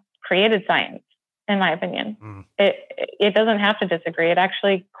God created science, in my opinion. It doesn't have to disagree. It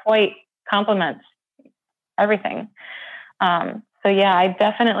actually quite complements everything. I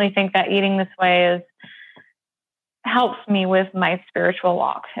definitely think that eating this way helps me with my spiritual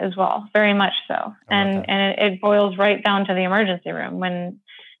walk as well, very much so. And it boils right down to the emergency room when,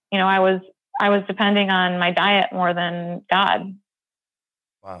 I was depending on my diet more than God.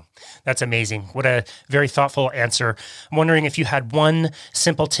 Wow. That's amazing. What a very thoughtful answer. I'm wondering if you had one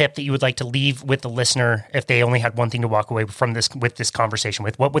simple tip that you would like to leave with the listener if they only had one thing to walk away from this conversation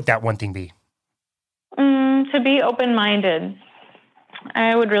with. What would that one thing be? To be open-minded.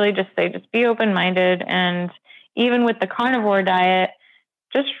 I would really just say, just be open-minded. And even with the carnivore diet,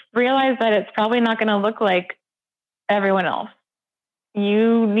 just realize that it's probably not going to look like everyone else.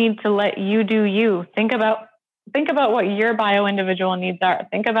 You need to let you do you. Think about what your bio-individual needs are.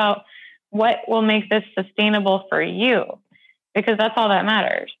 Think about what will make this sustainable for you, because that's all that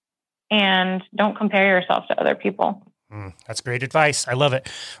matters. And don't compare yourself to other people. That's great advice. I love it.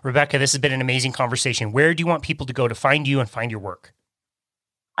 Rebecca, this has been an amazing conversation. Where do you want people to go to find you and find your work?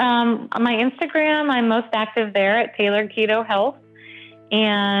 On my Instagram, I'm most active there at Tailored Keto Health.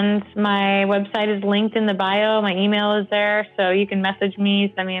 And my website is linked in the bio. My email is there. So you can message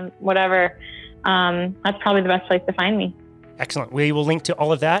me, send me whatever. That's probably the best place to find me. Excellent. We will link to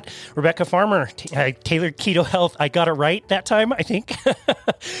all of that. Rebecca Farmer, Tailored Keto Health. I got it right that time, I think.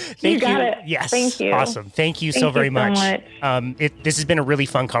 You got it. Yes. Thank you. Awesome. Thank you so very much. This has been a really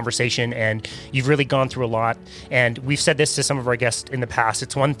fun conversation, and you've really gone through a lot. And we've said this to some of our guests in the past.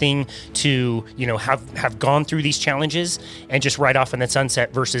 It's one thing to, have gone through these challenges and just ride off in the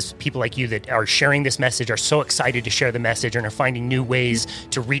sunset versus people like you that are sharing this message, are so excited to share the message and are finding new ways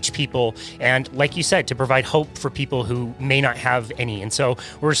to reach people. And like you said, to provide hope for people who may not have any. And so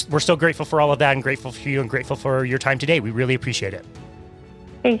we're so grateful for all of that, and grateful for you, and grateful for your time today. We really appreciate it.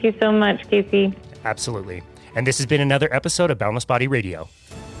 Thank you so much, Casey. Absolutely. And this has been another episode of Boundless Body Radio.